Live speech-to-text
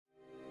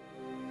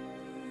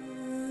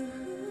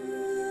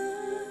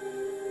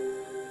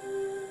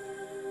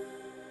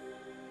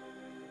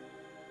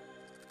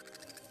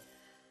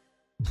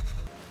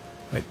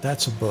Wait,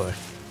 that's a boar.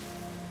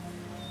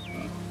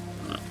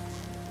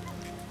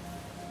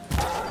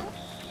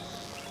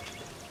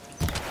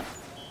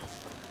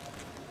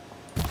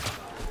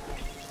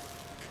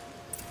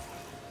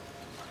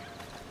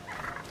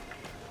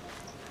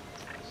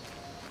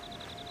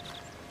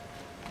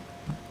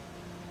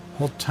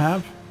 Hold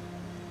tab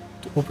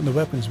to open the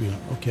weapons wheel.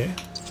 Okay.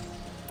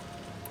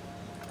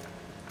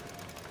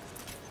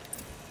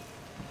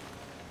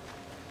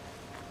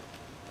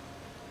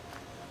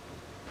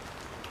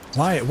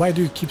 Why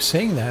do you keep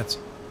saying that?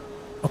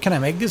 Oh, can I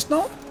make this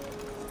now?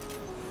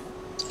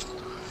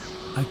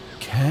 I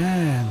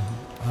can.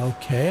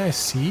 Okay, I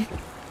see.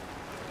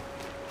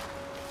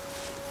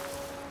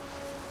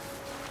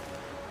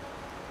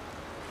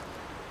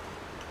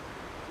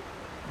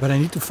 But I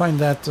need to find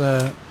that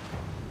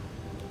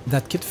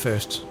that kit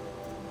first.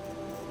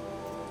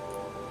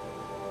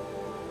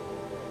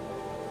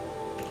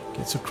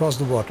 It's across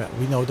the water.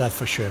 We know that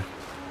for sure.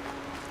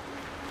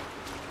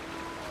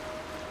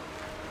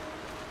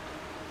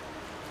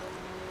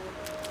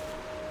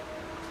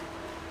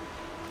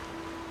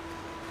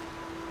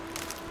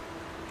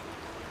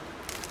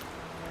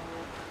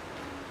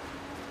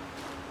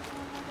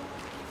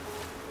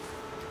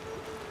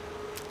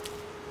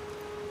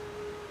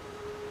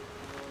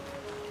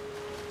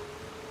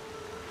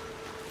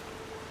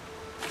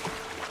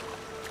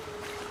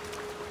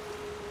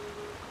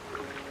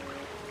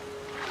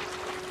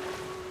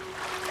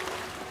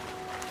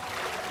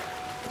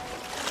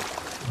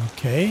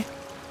 Okay.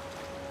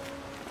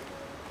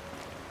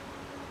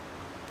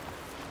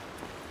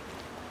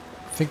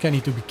 I think I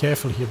need to be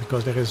careful here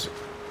because there is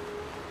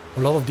a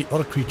lot of the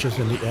other creatures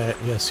in the air.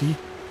 Yeah, see?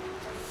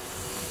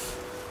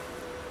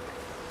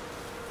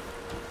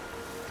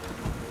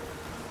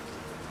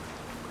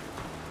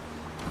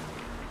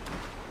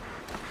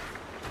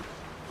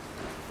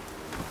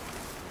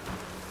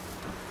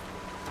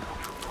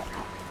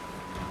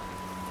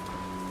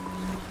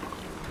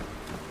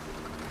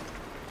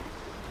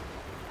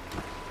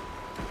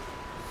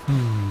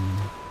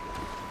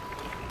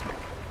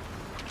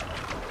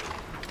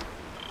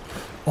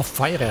 Oh,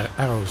 fire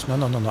arrows. No,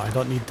 I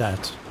don't need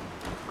that.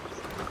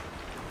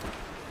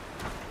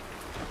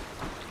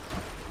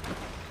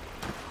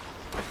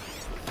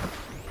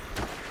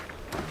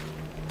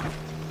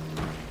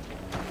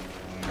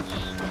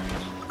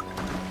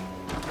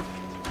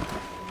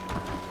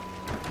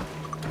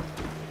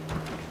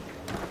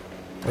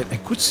 Wait, I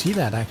could see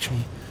that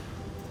actually.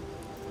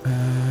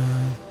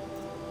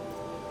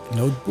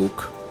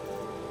 Notebook.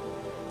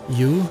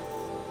 You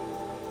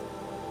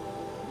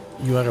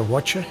are a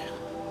watcher.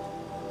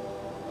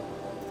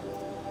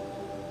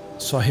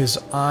 So his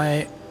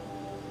eye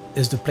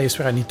is the place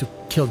where I need to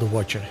kill the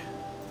watcher.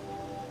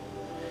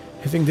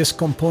 Having this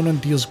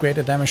component deals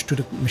greater damage to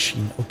the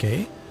machine.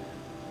 Okay.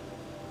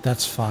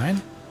 That's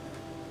fine.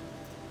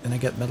 And I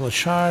get metal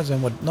shards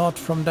and whatnot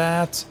from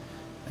that.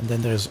 And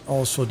then there's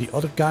also the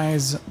other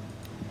guys.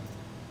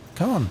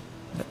 Come on.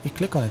 Let me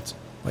click on it.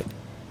 Wait.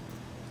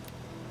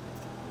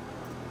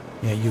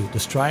 Yeah, you. The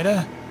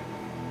Strider.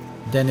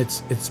 Then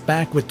it's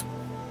back with...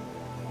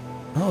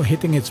 Oh,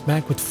 hitting its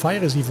back with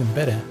fire is even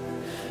better.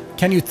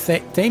 Can you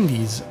tame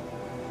these?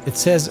 It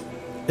says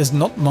is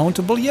not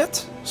mountable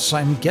yet, so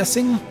I'm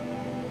guessing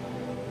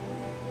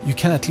you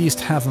can at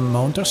least have a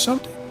mount or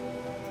something.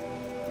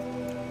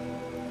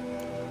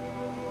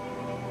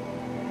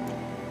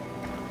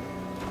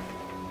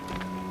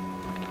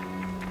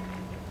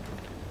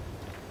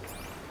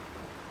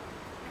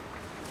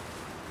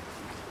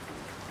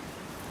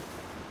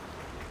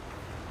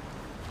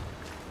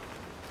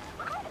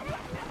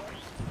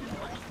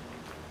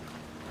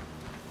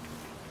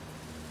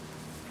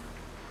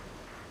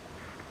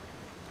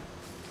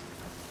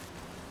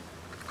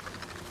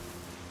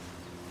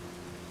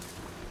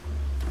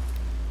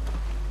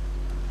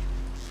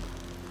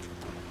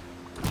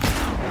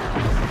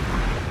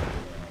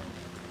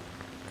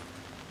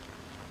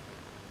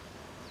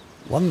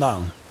 One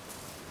down.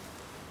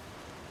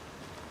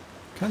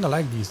 Kinda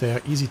like these, they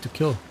are easy to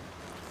kill.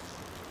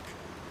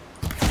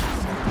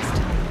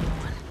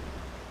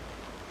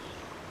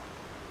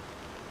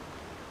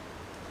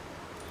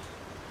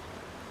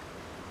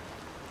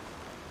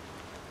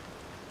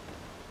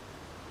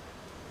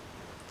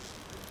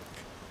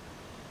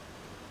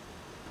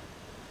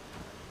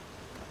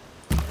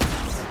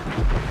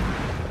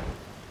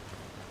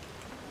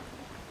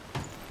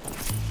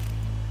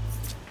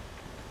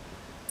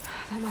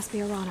 That must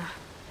be Arana.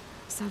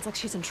 Sounds like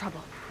she's in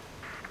trouble.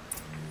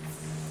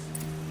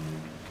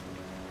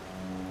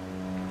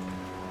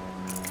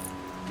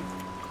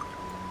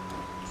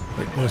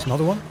 Wait, there's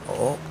another one?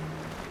 Oh.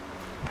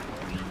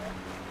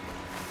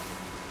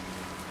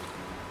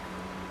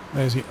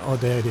 Where is he? Oh,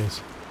 there it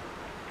is.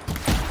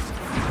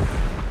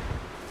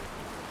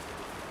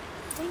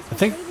 Thanks for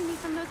saving me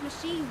from those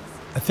machines.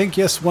 I think,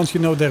 yes, once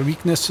you know their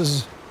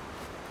weaknesses,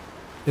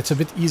 it's a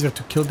bit easier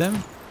to kill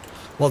them.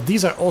 Well,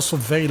 these are also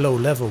very low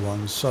level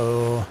ones,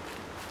 so...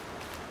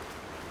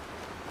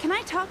 Can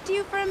I talk to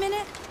you for a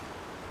minute?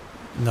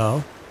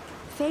 No.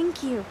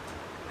 Thank you.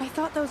 I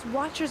thought those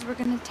watchers were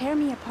gonna tear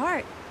me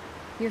apart.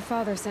 Your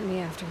father sent me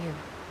after you.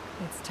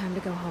 It's time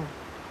to go home.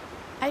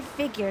 I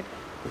figured.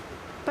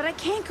 But I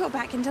can't go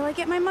back until I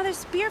get my mother's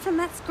spear from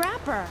that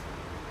scrapper.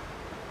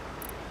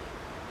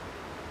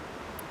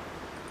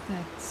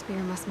 That spear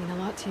must mean a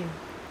lot to you.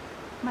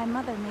 My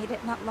mother made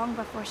it not long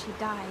before she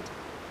died.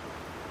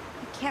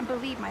 I can't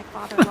believe my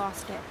father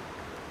lost it.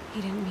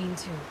 He didn't mean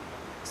to.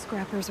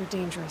 Scrappers are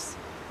dangerous.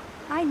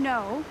 I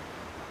know.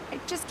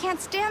 I just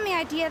can't stand the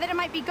idea that it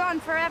might be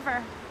gone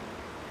forever.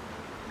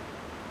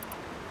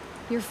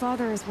 Your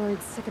father is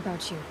worried sick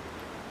about you.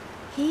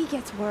 He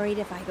gets worried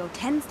if I go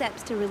 10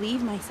 steps to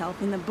relieve myself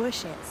in the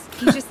bushes.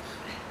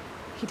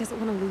 He doesn't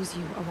want to lose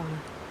you, Alana.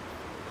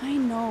 I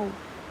know.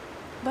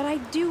 But I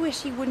do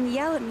wish he wouldn't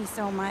yell at me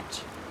so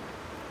much.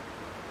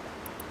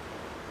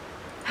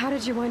 How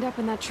did you wind up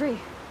in that tree?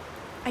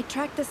 I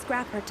tracked the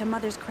scrapper to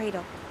Mother's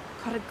cradle.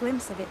 Caught a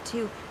glimpse of it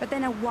too, but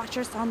then a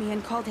watcher saw me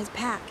and called his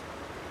pack.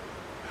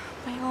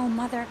 By all,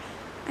 Mother,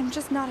 I'm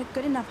just not a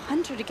good enough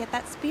hunter to get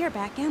that spear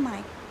back, am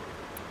I?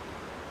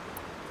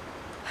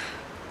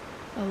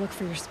 I'll look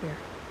for your spear.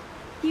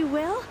 You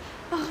will?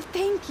 Oh,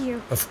 thank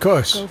you. Of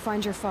course. Go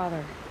find your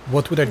father.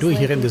 What would I do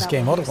here in this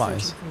game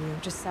otherwise? For you,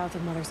 just south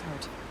of Mother's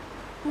Heart.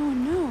 Oh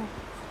no.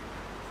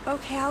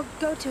 Okay, I'll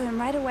go to him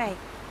right away.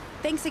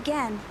 Thanks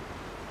again.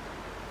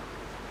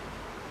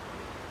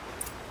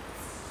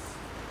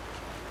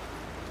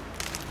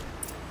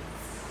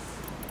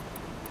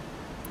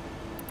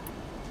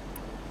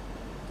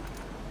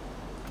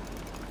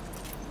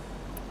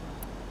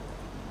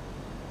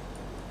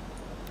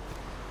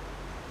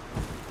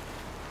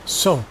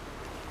 So,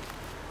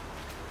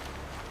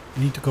 I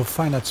need to go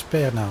find that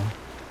spear now.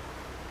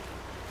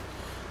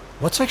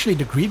 What's actually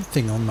the green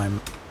thing on my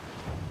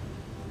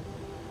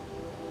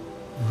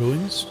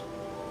ruins?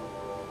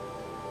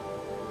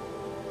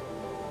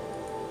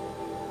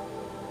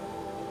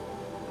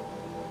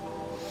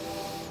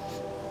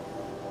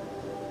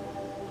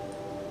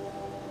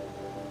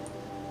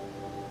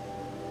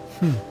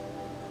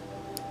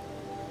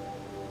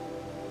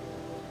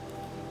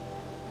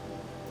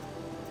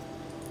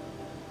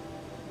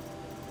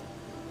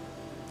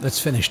 Let's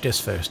finish this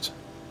first.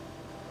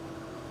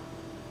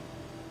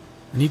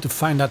 I need to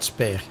find that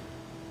spear.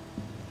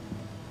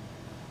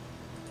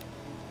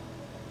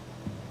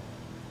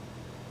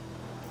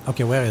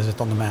 Okay, where is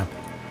it on the map?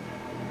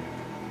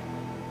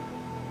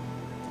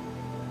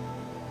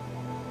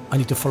 I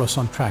need to follow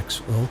some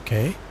tracks.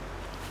 Okay.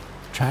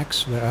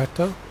 Tracks, where are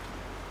they?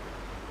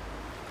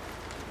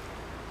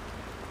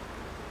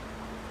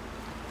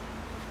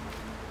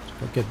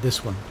 I'll get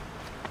this one.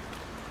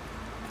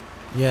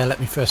 Yeah, let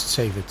me first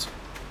save it.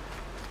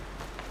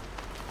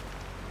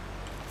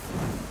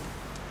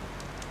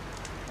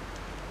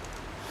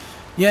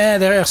 Yeah,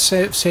 there are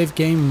save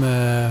game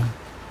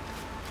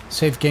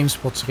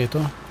spots,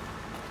 Reto.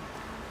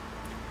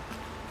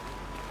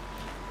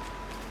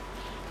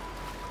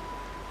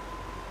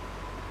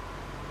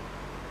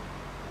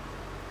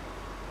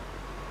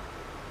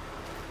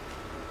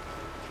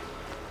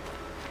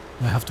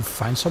 I have to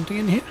find something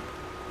in here.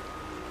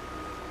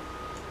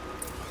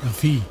 A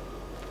V.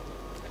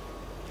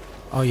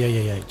 Oh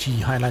yeah.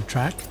 G, highlight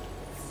track.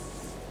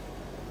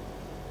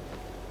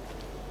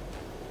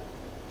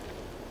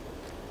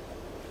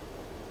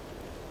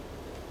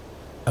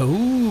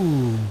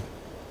 Oh.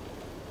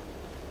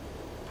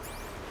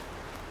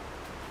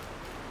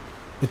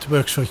 It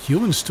works for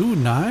humans too,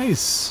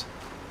 nice.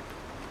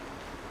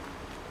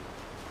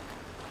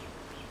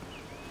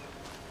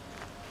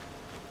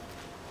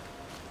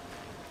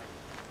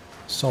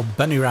 So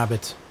bunny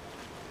rabbit.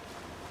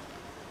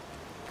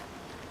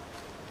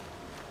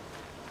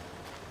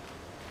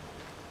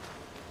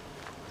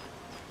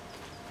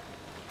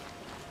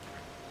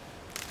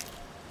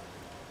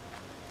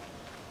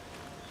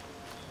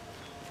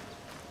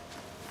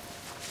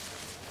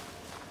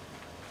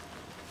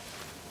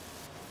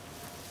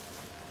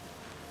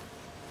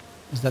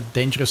 Is that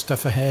dangerous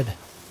stuff ahead?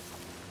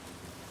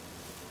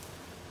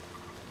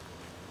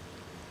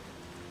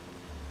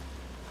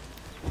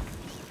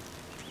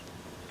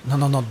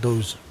 No, not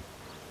those.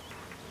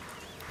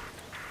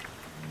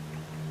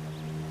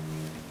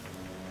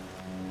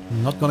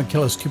 I'm not gonna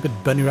kill a stupid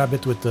bunny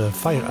rabbit with the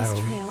fire arrow.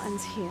 This trail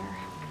ends here.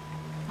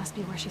 Must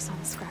be where she saw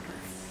the scrapper.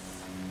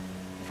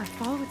 If I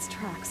follow its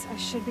tracks, I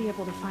should be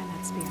able to find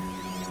that spear.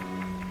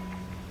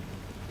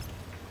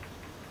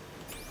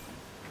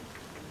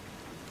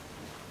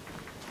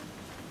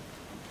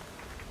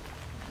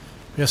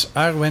 Press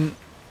R when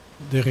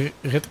the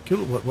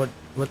reticule. What?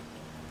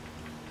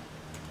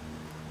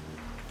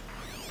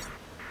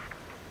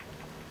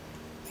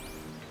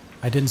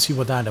 I didn't see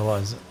what that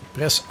was.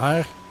 Press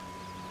R.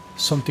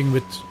 Something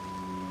with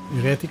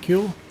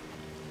reticule.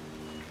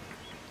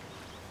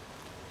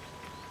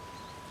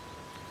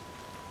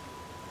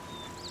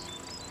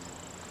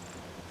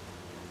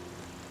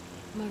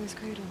 Mother's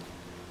cradle.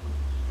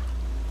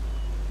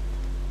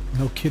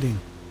 No kidding.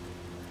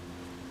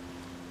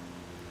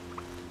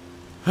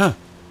 Huh.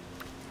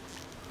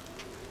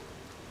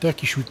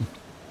 Turkey shooting.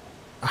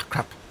 Ah,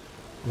 crap.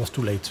 It was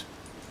too late.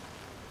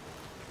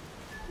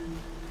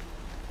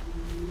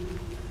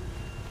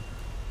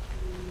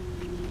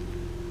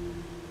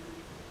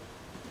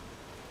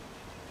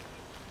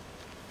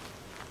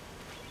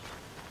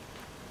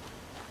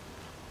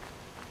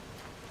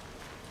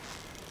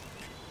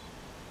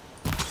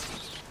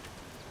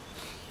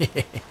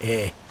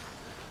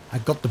 I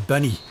got the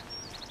bunny.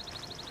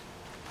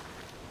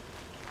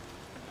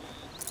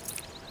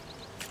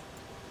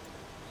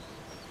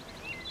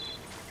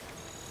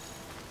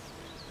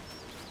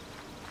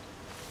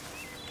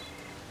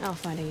 I'll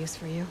find a use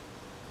for you.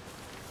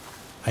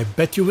 I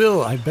bet you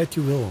will. I bet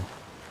you will.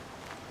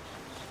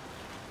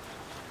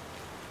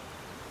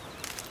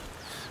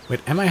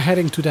 Wait, am I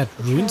heading to that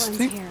ruins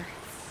thing? Here.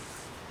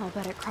 I'll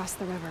bet it crossed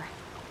the river.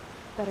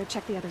 Better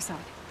check the other side.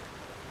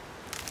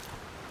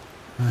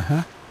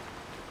 Uh-huh.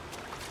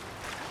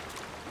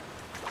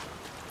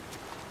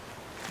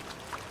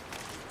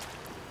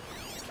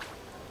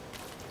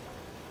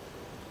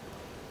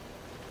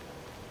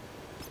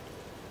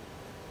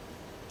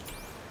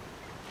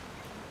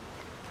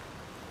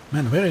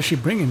 Man, where is she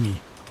bringing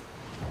me?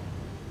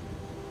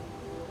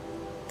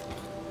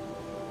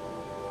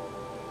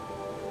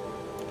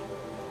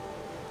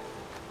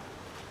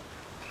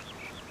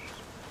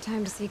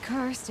 Time to see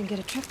Karst and get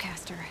a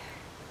tripcaster.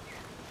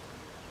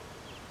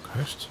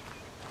 Karst?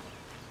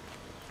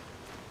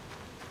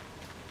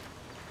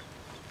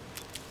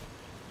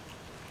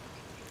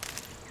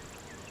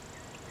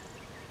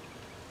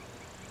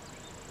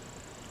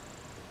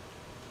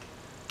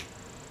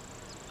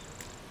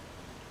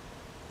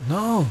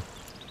 No.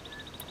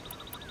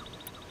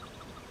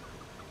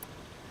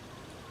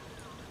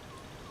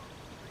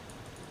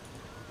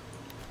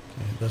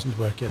 Okay, it doesn't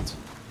work yet.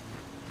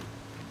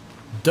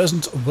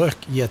 Doesn't work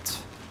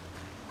yet.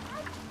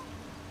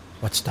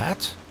 What's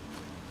that?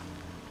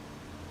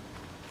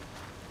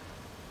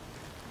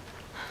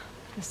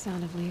 The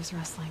sound of leaves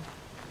rustling.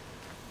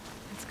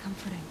 It's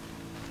comforting.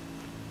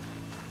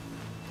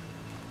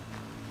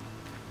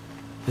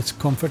 It's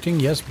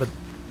comforting, yes, but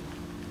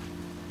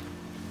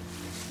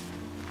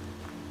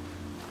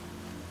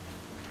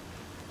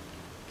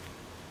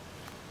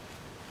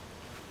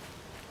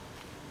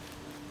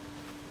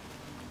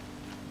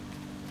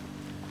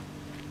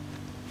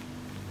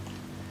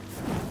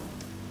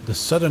the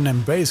Southern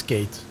Embrace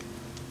Gate.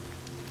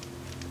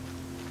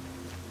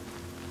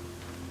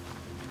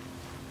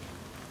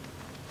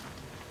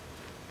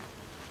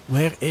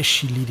 Where is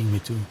she leading me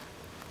to?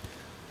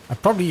 I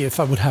probably, if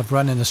I would have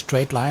run in a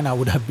straight line, I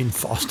would have been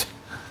fast.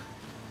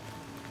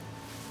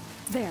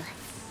 There.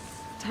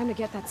 Time to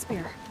get that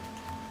spear.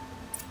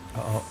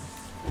 Uh-oh.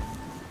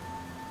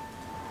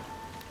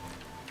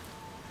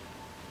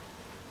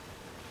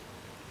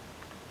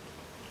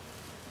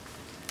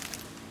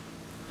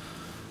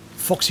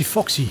 Foxy,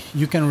 Foxy,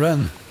 you can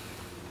run.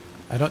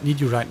 I don't need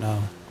you right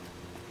now.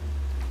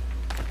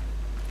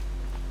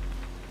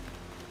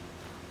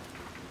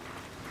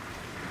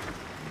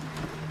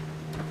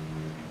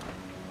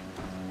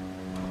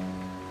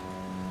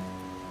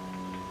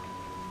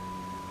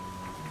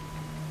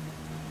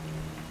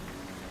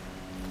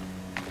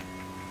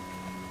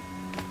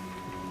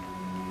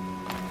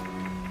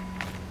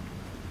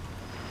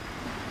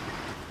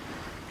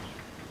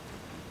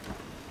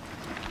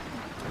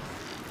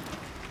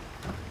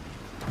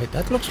 Wait,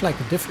 that looks like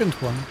a different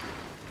one.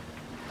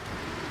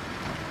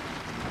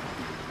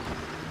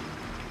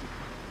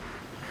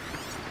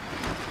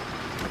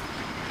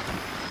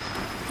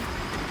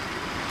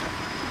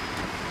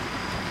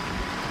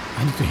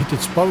 I need to hit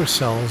its power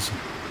cells.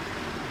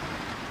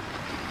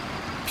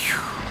 Phew.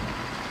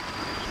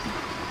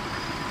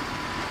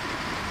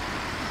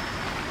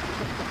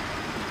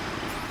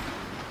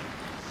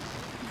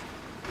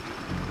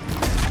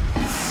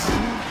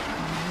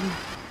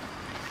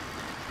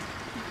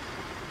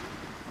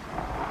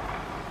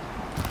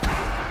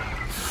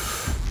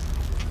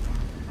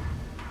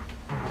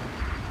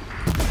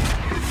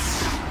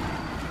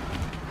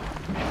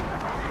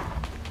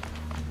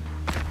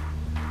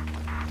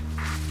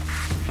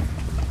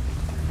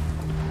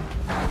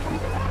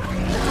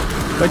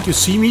 Don't you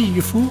see me,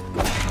 you fool?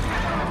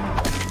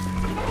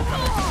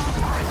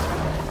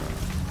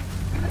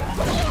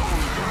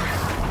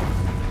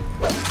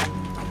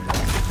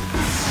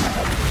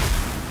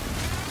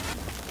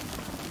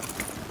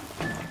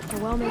 A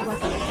well-made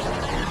weapon.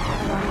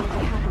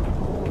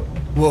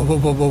 Whoa, whoa,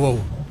 whoa, whoa,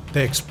 whoa.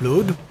 They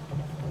explode?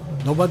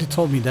 Nobody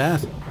told me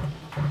that.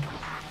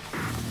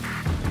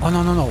 Oh,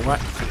 no, no, no, right.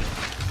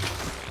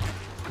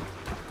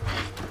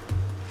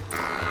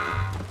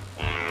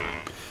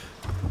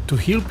 To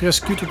heal, press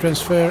Q to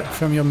transfer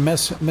from your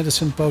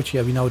medicine pouch.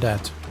 Yeah, we know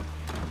that.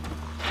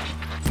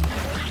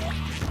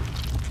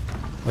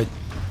 Wait,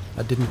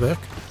 that didn't work.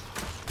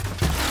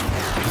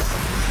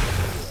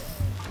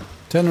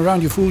 Turn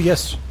around, you fool,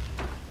 yes.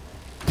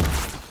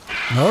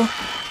 No?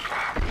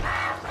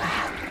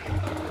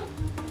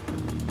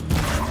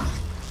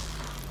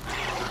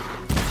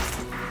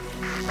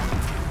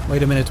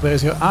 Wait a minute, where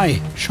is your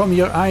eye? Show me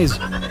your eyes.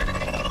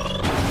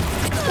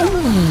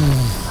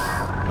 Ooh.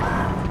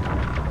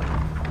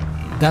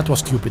 That was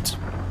stupid.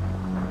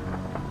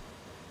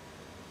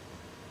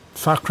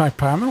 Far Cry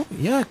Primal?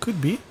 Yeah, it could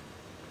be.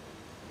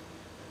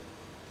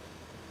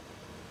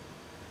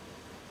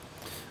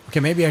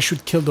 Okay, maybe I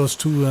should kill those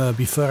two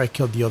before I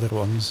kill the other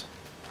ones.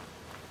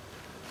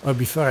 Or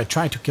before I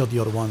try to kill the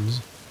other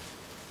ones.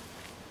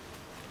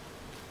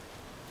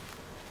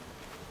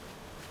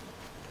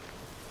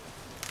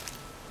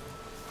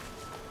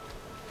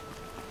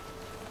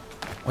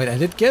 Wait, I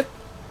did get...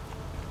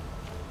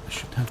 I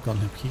should have gone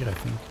up here, I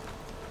think.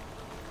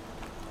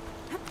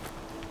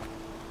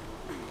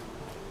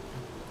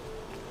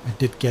 I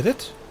did get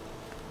it.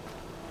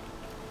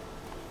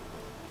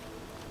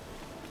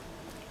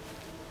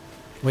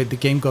 Wait, the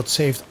game got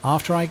saved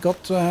after I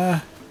got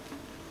the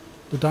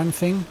darn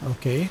thing?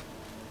 Okay.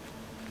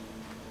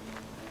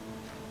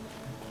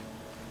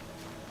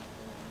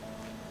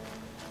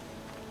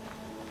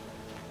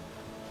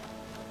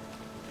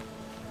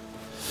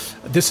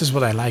 This is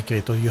what I like,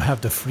 Reto. You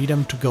have the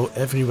freedom to go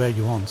everywhere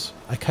you want.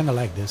 I kind of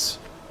like this.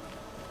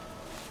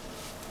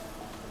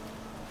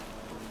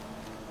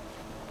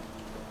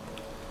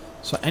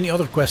 So any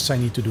other quests I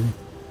need to do?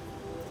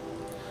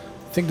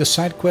 I think the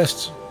side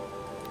quests...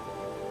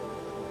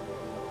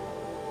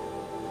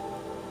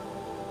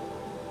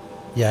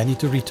 Yeah, I need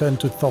to return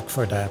to Thok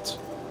for that.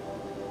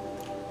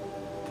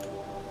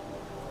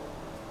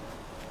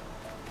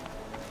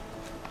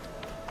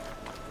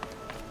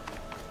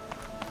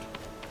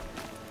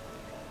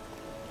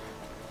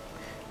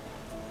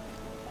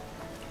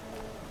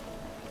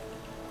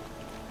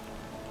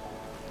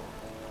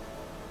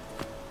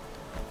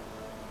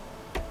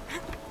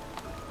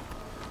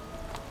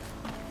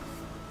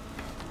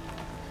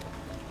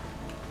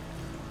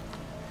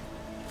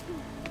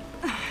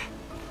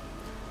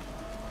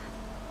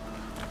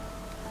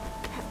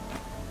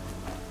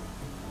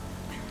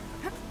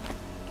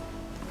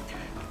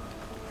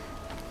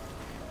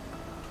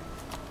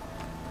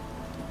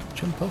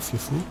 Jump off, you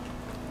fool.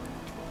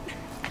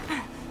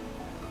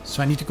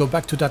 So I need to go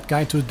back to that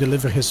guy to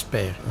deliver his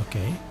spare.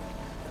 Okay.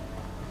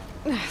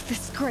 The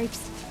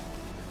scrapes.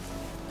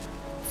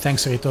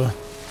 Thanks, Reto.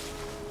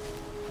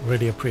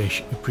 Really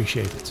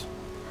appreciate it.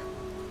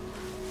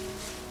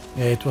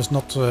 Yeah, it was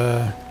not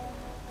the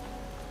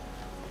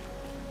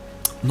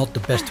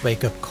best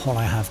wake-up call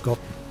I have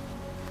gotten.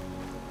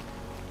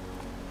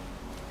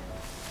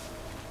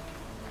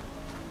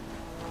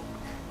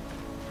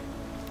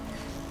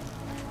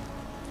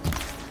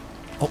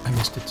 Oh, I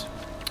missed it.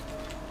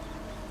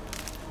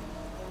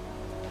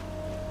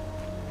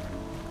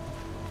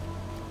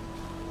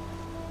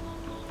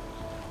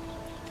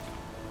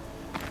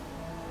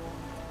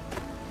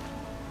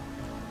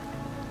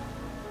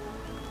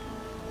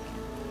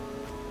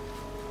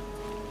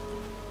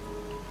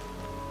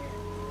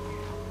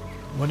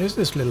 What is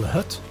this little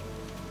hut?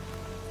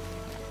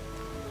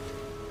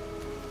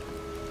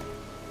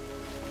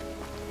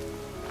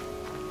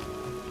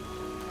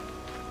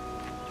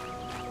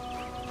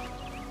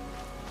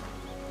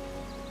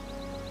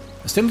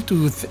 I still need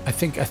to. I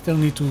think I still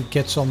need to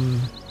get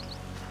some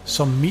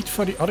meat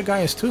for the other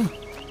guys too.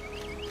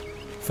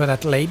 For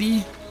that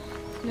lady.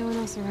 No one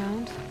else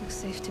around. Looks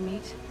safe to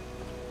meet.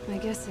 My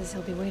guess is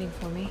he'll be waiting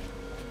for me.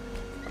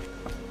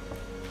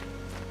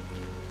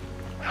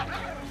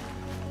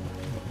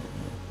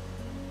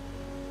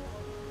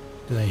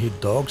 Did I hear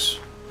dogs?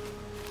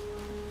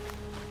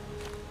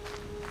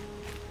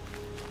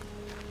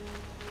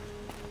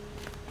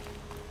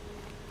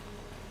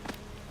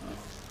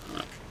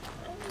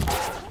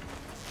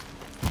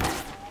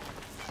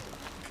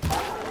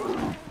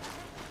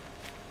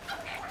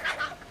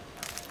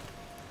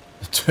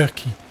 The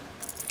turkey.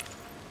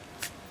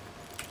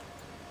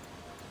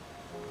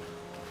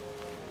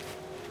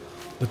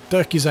 The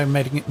turkeys are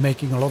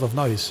making a lot of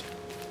noise.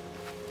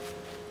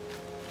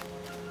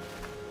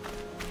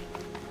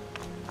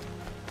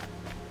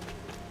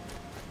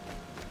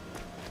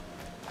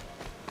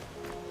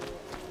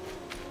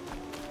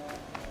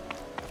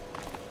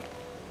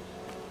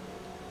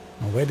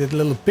 Where did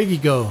little piggy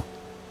go?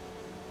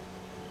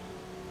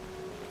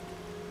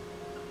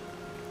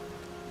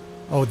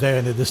 Oh, there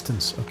in the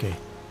distance. Okay.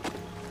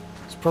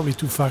 It's probably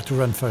too far to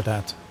run for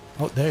that.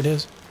 Oh, there it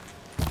is.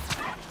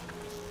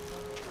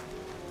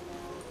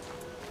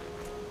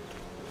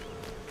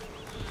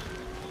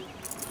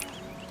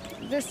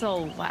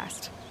 This'll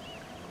last.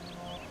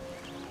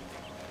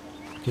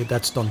 Okay,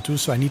 that's done too,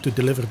 so I need to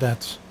deliver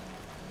that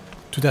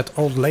to that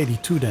old lady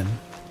too then.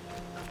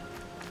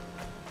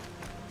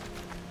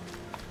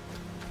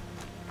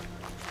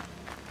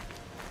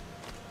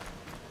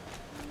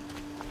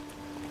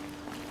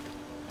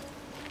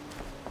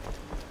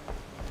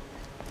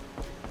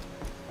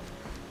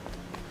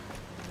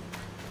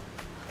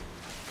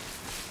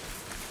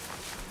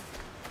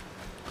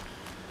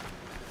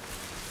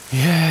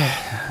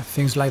 Yeah,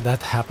 things like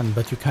that happen,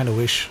 but you kind of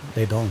wish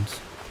they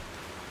don't.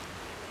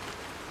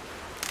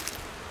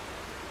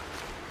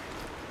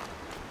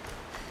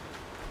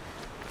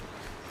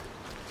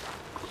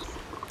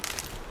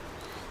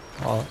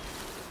 Oh,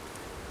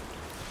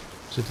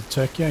 is it a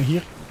turkey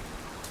here?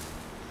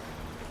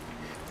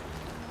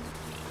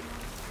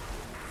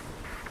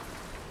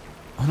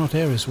 Oh no,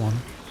 there is one.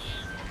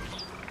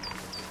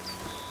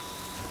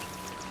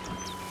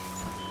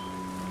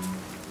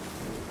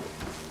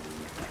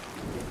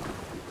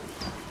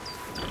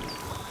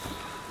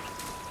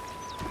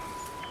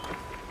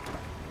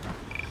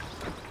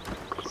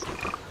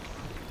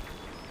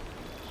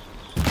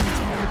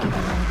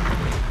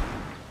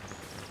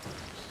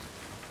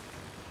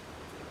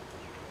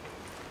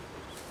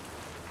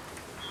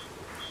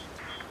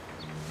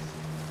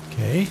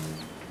 Okay.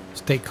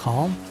 Stay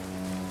calm.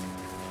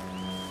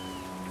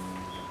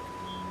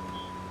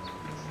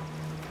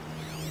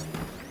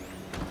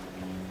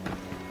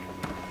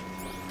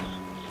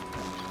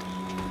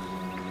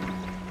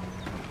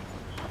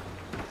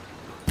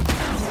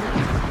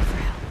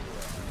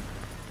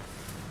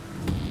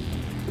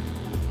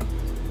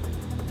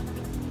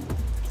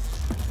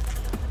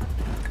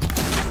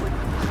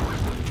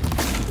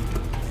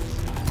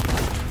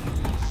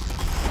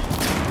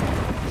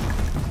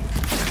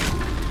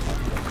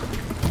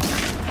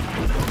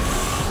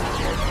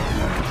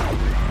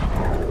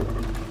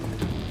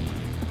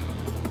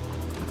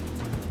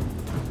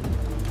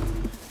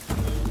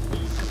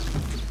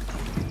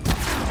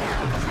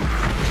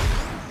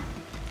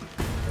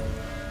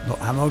 No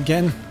ammo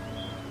again.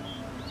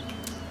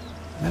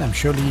 Man, I'm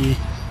surely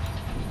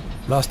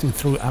blasting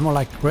through ammo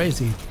like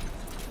crazy.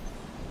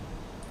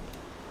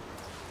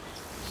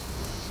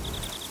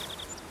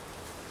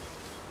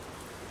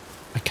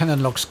 I can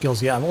unlock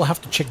skills. Yeah, I will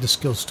have to check the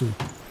skills too.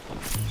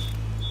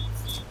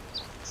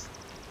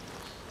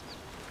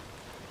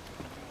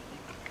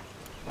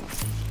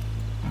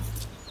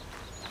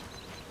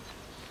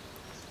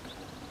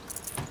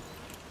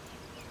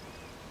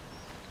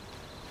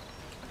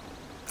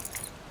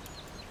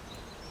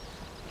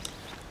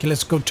 Okay,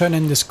 let's go turn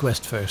in this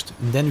quest first,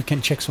 and then we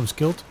can check some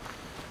skills.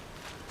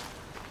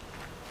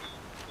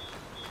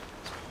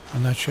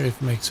 I'm not sure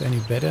if it makes any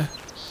better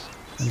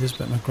than this,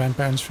 but my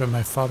grandparents from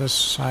my father's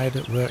side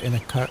were in a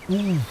car.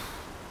 Ooh.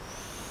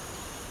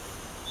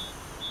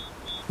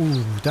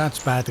 Ooh, that's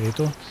bad,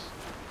 Rito.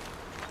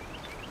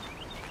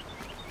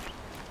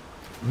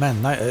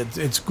 Man,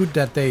 it's good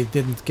that they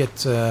didn't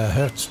get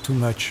hurt too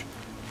much,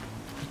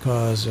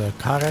 because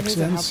car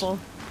accidents.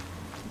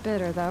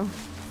 Bitter though.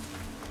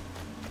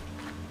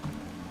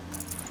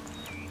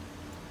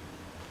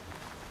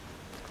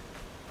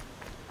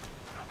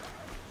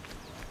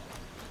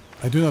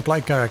 I do not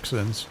like car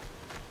accidents.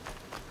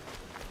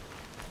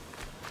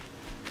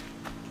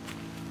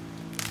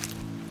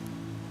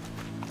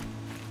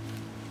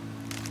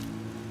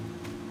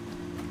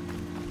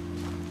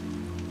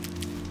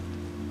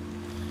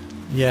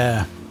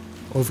 Yeah,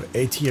 over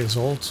 8 years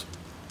old.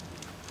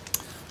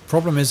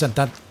 Problem is that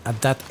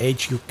at that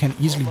age you can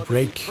easily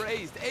break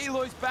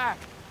Aloy's back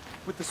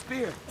with the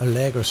spear. A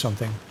leg or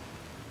something.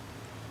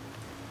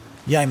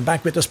 Yeah, I'm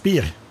back with the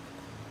spear.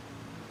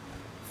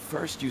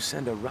 First you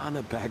send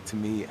Arana back to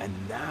me, and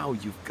now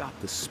you've got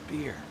the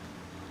spear.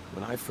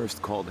 When I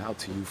first called out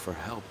to you for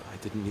help, I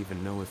didn't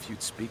even know if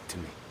you'd speak to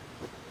me.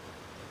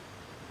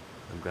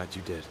 I'm glad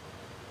you did.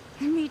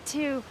 Me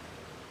too.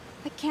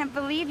 I can't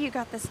believe you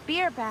got the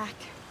spear back.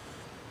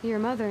 Your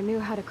mother knew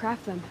how to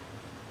craft them.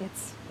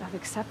 It's of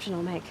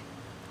exceptional make.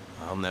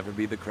 I'll never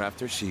be the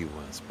crafter she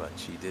was, but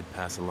she did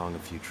pass along a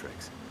few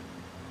tricks.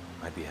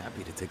 I'd be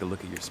happy to take a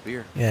look at your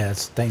spear. Yeah,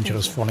 it's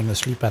dangerous falling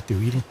asleep at the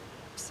wheel.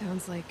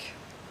 Sounds like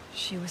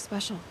she was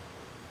special.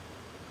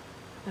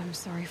 I'm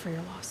sorry for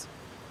your loss.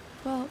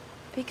 Well,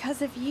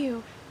 because of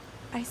you,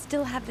 I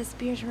still have the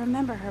spear to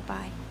remember her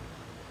by.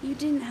 You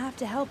didn't have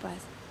to help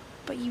us,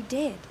 but you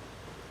did.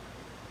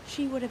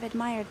 She would have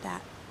admired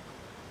that.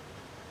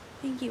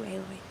 Thank you,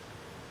 Aloy,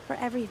 for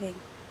everything.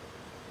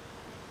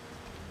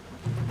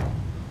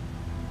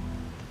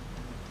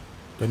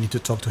 Do I need to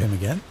talk to him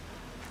again?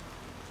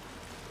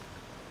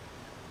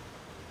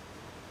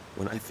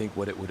 When I think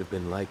what it would have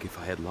been like if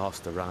I had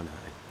lost Arana,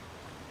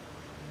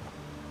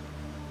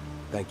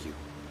 thank you,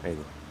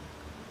 Aloy.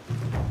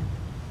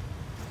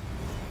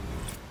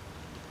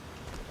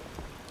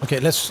 Okay,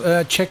 let's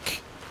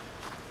check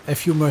a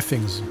few more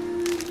things.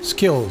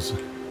 Skills.